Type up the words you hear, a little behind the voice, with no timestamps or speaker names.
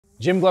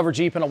Jim Glover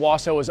Jeep in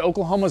Owasso is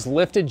Oklahoma's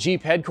lifted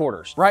Jeep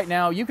headquarters. Right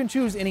now, you can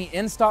choose any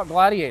in-stock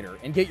Gladiator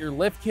and get your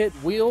lift kit,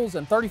 wheels,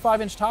 and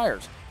 35-inch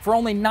tires for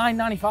only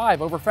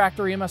 $995 over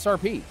factory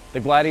MSRP. The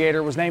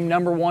Gladiator was named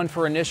 #1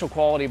 for initial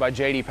quality by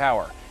J.D.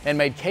 Power and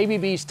made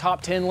KBB's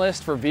top 10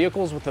 list for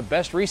vehicles with the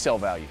best resale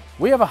value.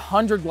 We have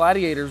 100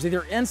 Gladiators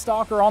either in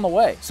stock or on the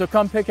way, so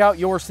come pick out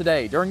yours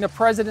today during the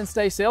President's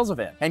Day sales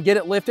event and get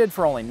it lifted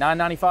for only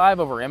 $995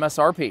 over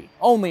MSRP.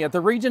 Only at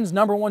the region's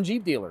 #1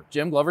 Jeep dealer,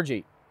 Jim Glover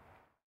Jeep.